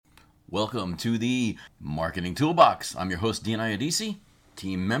Welcome to the Marketing Toolbox. I'm your host, Dean Iodisi,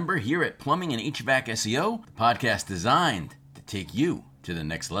 team member here at Plumbing and HVAC SEO, the podcast designed to take you to the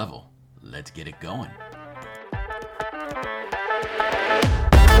next level. Let's get it going.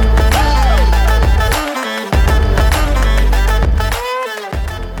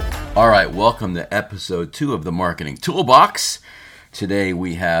 All right, welcome to episode 2 of the Marketing Toolbox. Today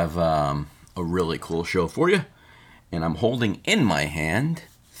we have a really cool show for you, and I'm holding in my hand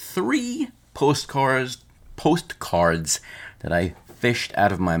 3 postcards that I fished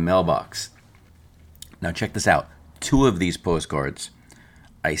out of my mailbox. Now check this out. 2 of these postcards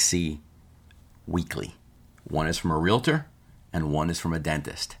I see weekly. One is from a realtor and one is from a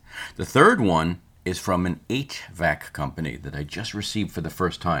dentist. The third one is from an HVAC company that I just received for the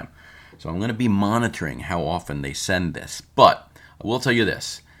first time. So I'm going to be monitoring how often they send this. But I will tell you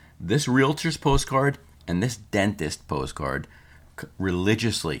this. This realtor's postcard and this dentist postcard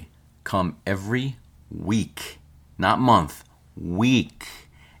religiously come every week, not month, week,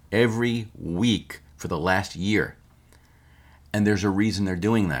 every week for the last year. And there's a reason they're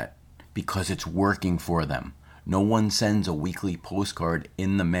doing that, because it's working for them. No one sends a weekly postcard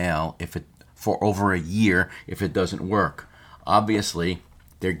in the mail for over a year if it doesn't work. Obviously,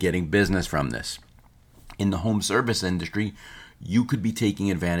 they're getting business from this. In the home service industry, you could be taking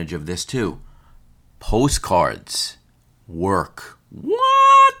advantage of this too. Postcards work.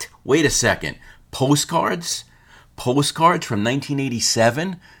 What? Wait a second. Postcards? Postcards from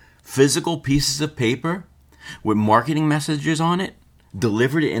 1987? Physical pieces of paper with marketing messages on it?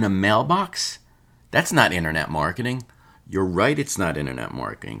 Delivered in a mailbox? That's not internet marketing. You're right, it's not internet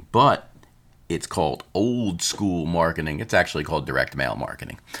marketing, but it's called old school marketing. It's actually called direct mail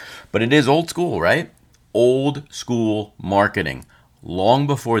marketing. But it is old school, right? Old school marketing. Long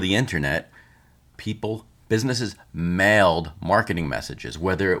before the internet, businesses mailed marketing messages,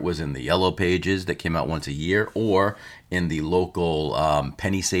 whether it was in the yellow pages that came out once a year or in the local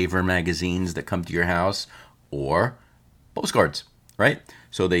penny saver magazines that come to your house, or postcards, right?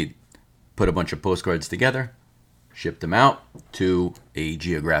 So they put a bunch of postcards together, shipped them out to a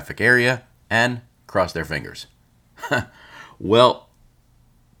geographic area, and crossed their fingers. Well,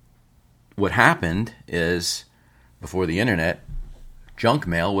 what happened is, before the internet, junk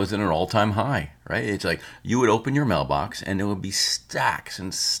mail was at an all-time high, right? It's like you would open your mailbox and there would be stacks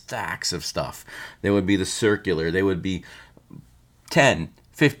and stacks of stuff. There would be the circular. There would be 10,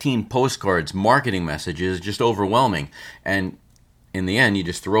 15 postcards, marketing messages, just overwhelming. And in the end, you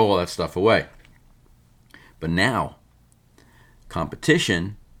just throw all that stuff away. But now,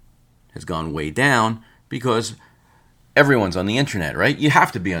 competition has gone way down because everyone's on the internet, right? You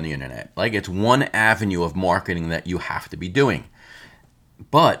have to be on the internet. Like, it's one avenue of marketing that you have to be doing.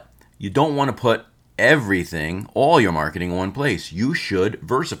 But you don't want to put everything, all your marketing in one place. You should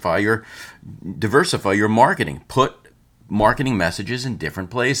diversify your marketing. Put marketing messages in different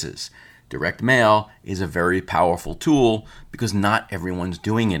places. Direct mail is a very powerful tool because not everyone's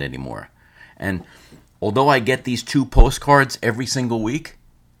doing it anymore. And although I get these 2 postcards every single week,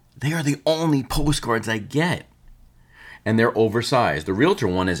 they are the only postcards I get. And they're oversized. The realtor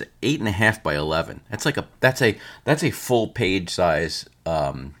one is 8.5 by 11. That's a full page size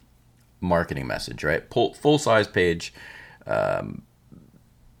marketing message, right? Full size page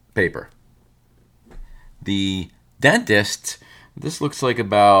paper. The dentist, this looks like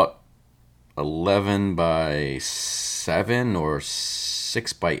about 11 by 7 or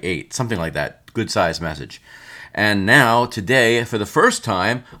 6 by 8, something like that. Good size message. And now, today, for the first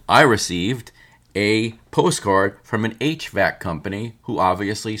time, I received a postcard from an HVAC company who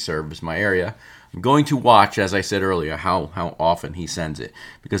obviously serves my area. I'm going to watch, as I said earlier, how often he sends it.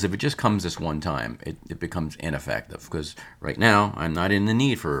 Because if it just comes this one time, it becomes ineffective. Because right now, I'm not in the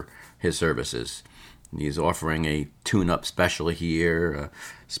need for his services. He's offering a tune-up special here, a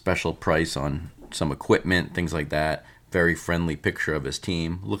special price on some equipment, things like that. Very friendly picture of his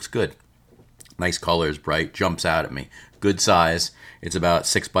team. Looks good. Nice colors, bright, jumps out at me. Good size. It's about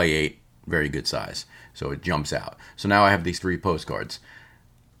 6 by 8. Very good size. So it jumps out. So now I have these 3 postcards.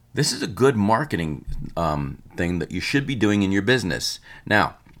 This is a good marketing thing that you should be doing in your business.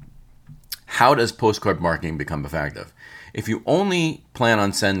 Now, how does postcard marketing become effective? If you only plan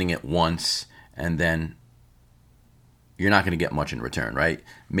on sending it once and then you're not going to get much in return, right?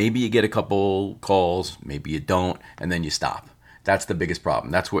 Maybe you get a couple calls, maybe you don't, and then you stop. That's the biggest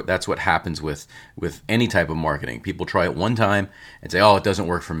problem. That's what happens with any type of marketing. People try it one time and say, "Oh, it doesn't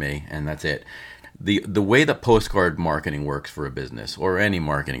work for me," and that's it. The way that postcard marketing works for a business, or any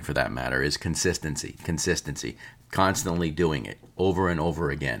marketing for that matter, is consistency, constantly doing it over and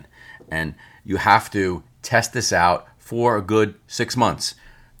over again. And you have to test this out for a good 6 months.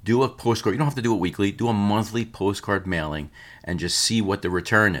 Do a postcard. You don't have to do it weekly. Do a monthly postcard mailing and just see what the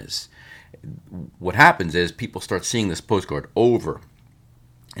return is. What happens is people start seeing this postcard over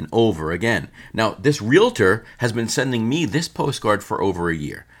and over again. Now, this realtor has been sending me this postcard for over a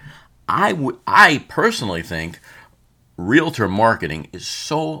year. I personally think realtor marketing is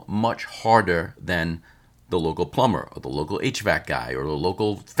so much harder than the local plumber or the local HVAC guy or the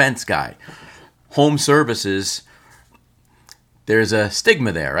local fence guy. Home services, there's a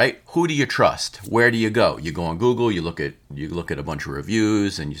stigma there, right? Who do you trust? Where do you go? You go on Google, you look at a bunch of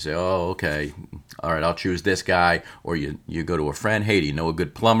reviews, and you say, oh, okay, all right, I'll choose this guy. Or you go to a friend, hey, do you know a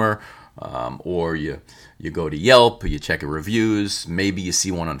good plumber? Or you go to Yelp, you check reviews. Maybe you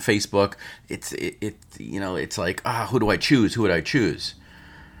see one on Facebook. It's like, who do I choose? Who would I choose?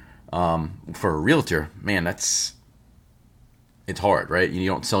 For a realtor, man, it's hard, right? You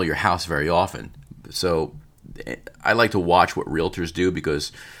don't sell your house very often, so I like to watch what realtors do,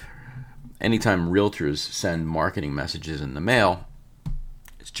 because anytime realtors send marketing messages in the mail,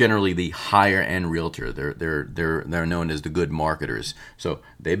 it's generally the higher end realtor. They're known as the good marketers. So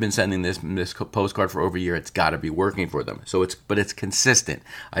they've been sending this postcard for over a year. It's got to be working for them. But it's consistent.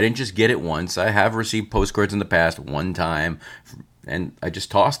 I didn't just get it once. I have received postcards in the past one time, and I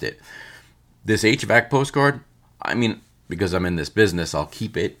just tossed it. This HVAC postcard, I mean, because I'm in this business, I'll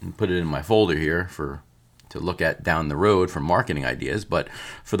keep it and put it in my folder here to look at down the road for marketing ideas. But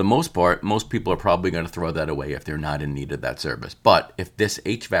for the most part, most people are probably going to throw that away if they're not in need of that service. But if this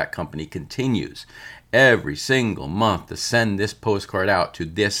HVAC company continues every single month to send this postcard out to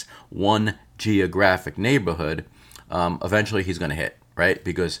this one geographic neighborhood, eventually he's going to hit, right?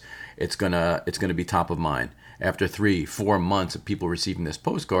 Because it's going to be top of mind. After 3-4 months of people receiving this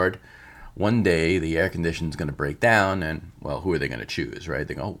postcard, one day the air conditioning is going to break down, and, well, who are they going to choose, right?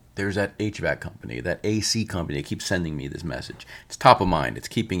 They go, oh, there's that HVAC company, that AC company. They keep sending me this message. It's top of mind. It's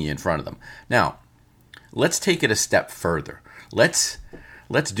keeping you in front of them. Now, let's take it a step further. Let's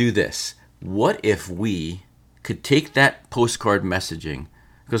do this. What if we could take that postcard messaging?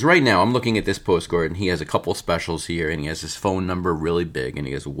 Because right now I'm looking at this postcard, and he has a couple specials here, and he has his phone number really big, and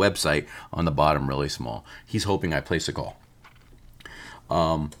he has a website on the bottom really small. He's hoping I place a call.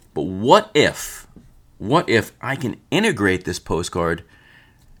 But what if I can integrate this postcard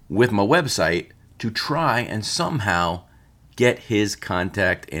with my website to try and somehow get his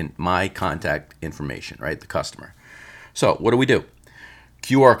contact and my contact information, right? The customer. So what do?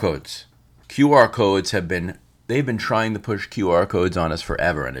 QR codes. QR codes they've been trying to push QR codes on us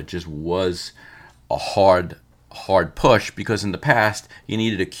forever, and it just was a hard push, because in the past you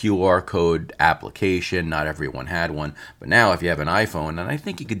needed a QR code application. Not everyone had one, but now if you have an iPhone, and I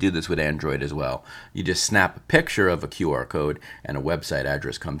think you could do this with Android as well, you just snap a picture of a QR code and a website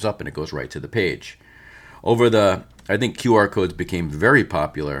address comes up and it goes right to the page. I think QR codes became very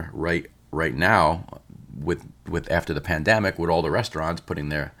popular right now with after the pandemic, with all the restaurants putting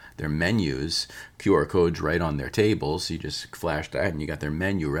their menus, QR codes right on their tables. You just flash that and you got their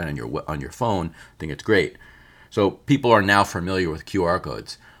menu right on your phone. I think it's great. So people are now familiar with QR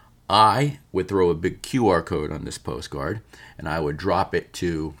codes. I would throw a big QR code on this postcard, and I would drop it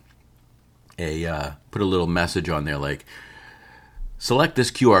to put a little message on there like, select this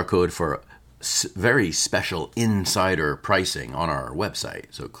QR code for very special insider pricing on our website.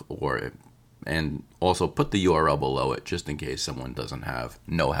 And also put the URL below it, just in case someone doesn't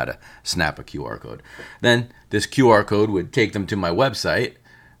know how to snap a QR code. Then this QR code would take them to my website,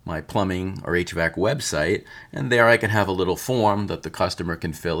 my plumbing or HVAC website, and there I can have a little form that the customer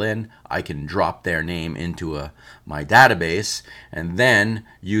can fill in. I can drop their name into my database, and then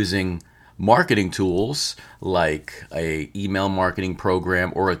using marketing tools like a email marketing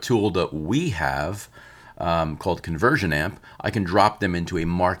program or a tool that we have called Conversion Amp, I can drop them into a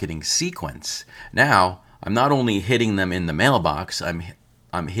marketing sequence. Now, I'm not only hitting them in the mailbox,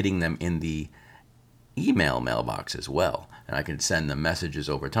 I'm hitting them in the email mailbox as well, and I can send them messages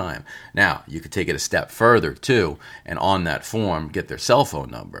over time. Now, you could take it a step further too, and on that form get their cell phone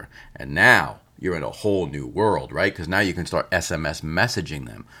number, and now you're in a whole new world, right? Because now you can start SMS messaging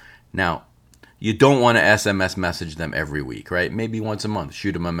them. Now, you don't want to SMS message them every week, right? Maybe once a month,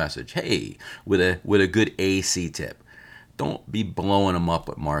 shoot them a message. Hey, with a good AC tip. Don't be blowing them up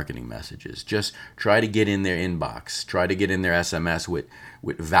with marketing messages. Just try to get in their inbox. Try to get in their SMS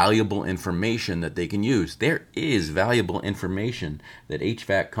with valuable information that they can use. There is valuable information that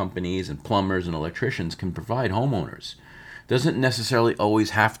HVAC companies and plumbers and electricians can provide homeowners. Doesn't necessarily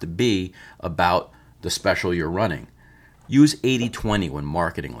always have to be about the special you're running. Use 80-20 when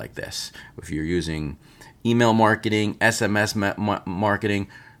marketing like this. If you're using email marketing, SMS marketing,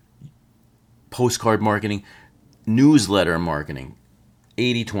 postcard marketing, newsletter marketing,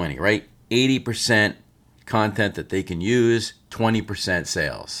 80-20, right? 80% content that they can use, 20%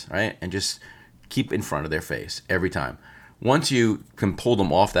 sales, right? And just keep in front of their face every time. Once you can pull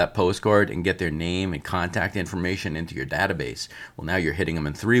them off that postcard and get their name and contact information into your database, well, now you're hitting them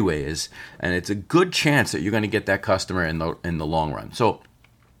in 3 ways, and it's a good chance that you're going to get that customer in the long run. So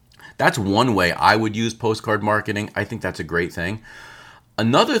that's one way I would use postcard marketing. I think that's a great thing.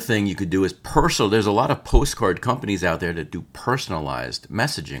 Another thing you could do is personal. There's a lot of postcard companies out there that do personalized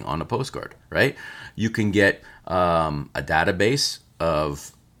messaging on a postcard, right? You can get a database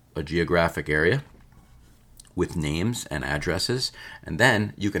of a geographic area with names and addresses, and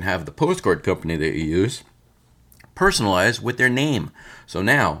then you can have the postcard company that you use personalized with their name. So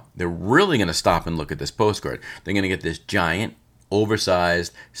now they're really going to stop and look at this postcard. They're going to get this giant,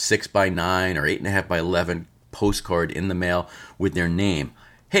 oversized 6x9 or 8.5x11 postcard in the mail with their name.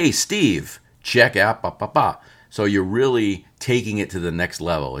 Hey, Steve, check out, ba, ba, ba. So you're really taking it to the next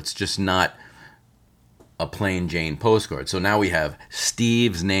level. It's just not a plain Jane postcard. So now we have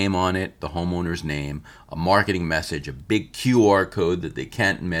Steve's name on it, the homeowner's name, a marketing message, a big QR code that they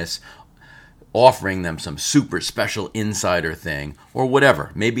can't miss, offering them some super special insider thing or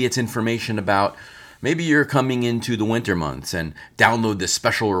whatever. Maybe it's information about, maybe you're coming into the winter months and download this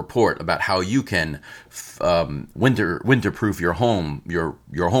special report about how you can winterproof your home,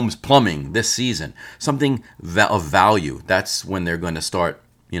 your home's plumbing this season. Something of value. That's when they're going to start,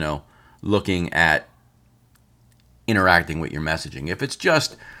 looking at interacting with your messaging. If it's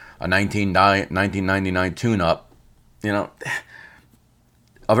just a 1999 tune-up,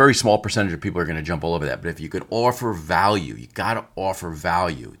 a very small percentage of people are going to jump all over that. But if you can offer value, you got to offer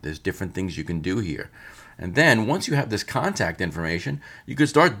value. There's different things you can do here. And then once you have this contact information, you can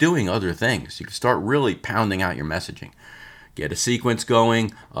start doing other things. You can start really pounding out your messaging. Get a sequence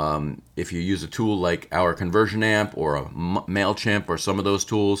going. If you use a tool like our Conversion Amp or a MailChimp or some of those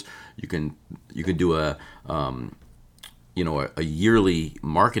tools, you can do a yearly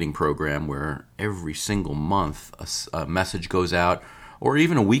marketing program where every single month a message goes out, or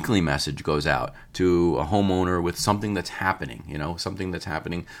even a weekly message goes out to a homeowner with something that's happening,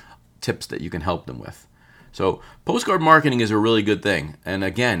 tips that you can help them with. So postcard marketing is a really good thing. And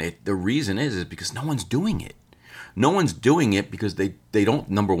again, the reason is because no one's doing it. No one's doing it because they don't,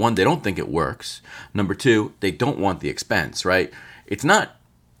 number one, they don't think it works. Number two, they don't want the expense, right? It's not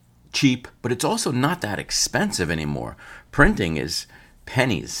cheap, but it's also not that expensive anymore. Printing is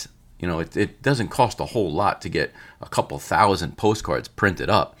pennies. It doesn't cost a whole lot to get a couple thousand postcards printed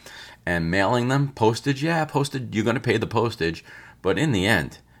up. And mailing them, postage, you're going to pay the postage. But in the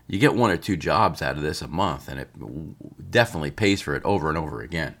end, you get 1 or 2 jobs out of this a month, and it definitely pays for it over and over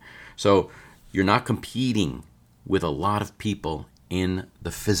again. So you're not competing with a lot of people in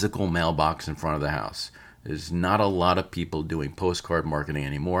the physical mailbox in front of the house. There's not a lot of people doing postcard marketing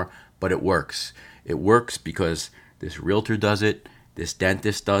anymore, but it works. It works because this realtor does it, this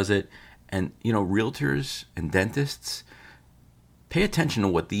dentist does it, and realtors and dentists, pay attention to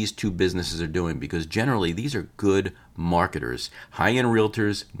what these two businesses are doing, because generally these are good marketers. High-end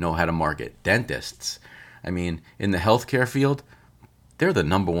realtors know how to market. Dentists, in the healthcare field, they're the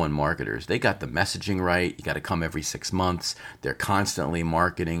number one marketers. They got the messaging right. You got to come every 6 months. They're constantly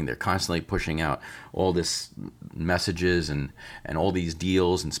marketing. They're constantly pushing out all this messages and all these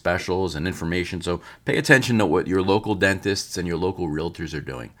deals and specials and information. So pay attention to what your local dentists and your local realtors are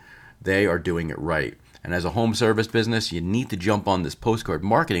doing. They are doing it right. And as a home service business, you need to jump on this postcard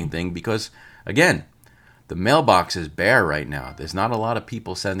marketing thing because, again, the mailbox is bare right now. There's not a lot of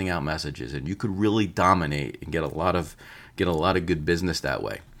people sending out messages, and you could really dominate and get a lot of good business that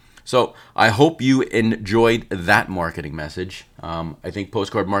way. So I hope you enjoyed that marketing message. I think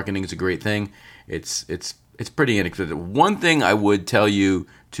postcard marketing is a great thing. It's pretty inexpensive. One thing I would tell you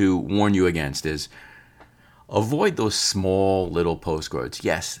to warn you against is avoid those small little postcards.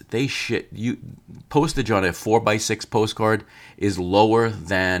 Yes, postage on a 4x6 postcard is lower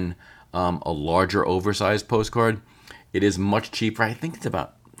than a larger oversized postcard. It is much cheaper. I think it's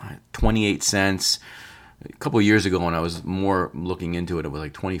about 28 cents. A couple of years ago when I was more looking into it, it was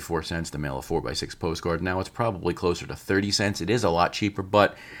like 24 cents to mail a 4x6 postcard. Now it's probably closer to 30 cents. It is a lot cheaper,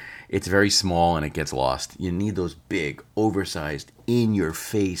 but it's very small and it gets lost. You need those big, oversized,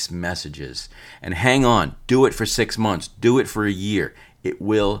 in-your-face messages. And hang on. Do it for 6 months. Do it for a year. It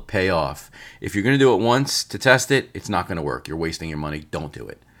will pay off. If you're going to do it once to test it, it's not going to work. You're wasting your money. Don't do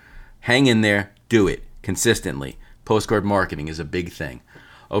it. Hang in there. Do it consistently. Postcard marketing is a big thing.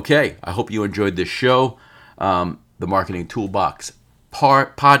 Okay, I hope you enjoyed this show. The Marketing Toolbox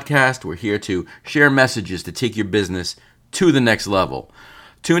podcast. We're here to share messages to take your business to the next level.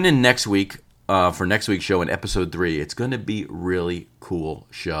 Tune in next week for next week's show in episode 3. It's going to be really cool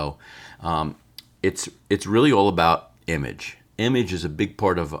show. It's really all about image. Image is a big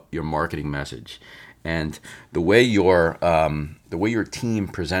part of your marketing message, and the way your team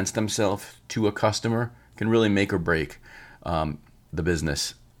presents themselves to a customer can really make or break the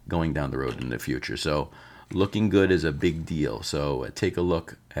business going down the road in the future. So looking good is a big deal. So take a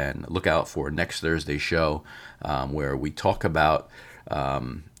look and look out for next Thursday's show where we talk about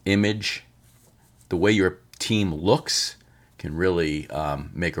image. The way your team looks can really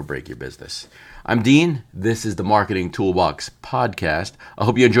make or break your business. I'm Dean. This is the Marketing Toolbox podcast. I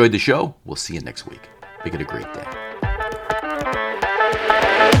hope you enjoyed the show. We'll see you next week. Make it a great day.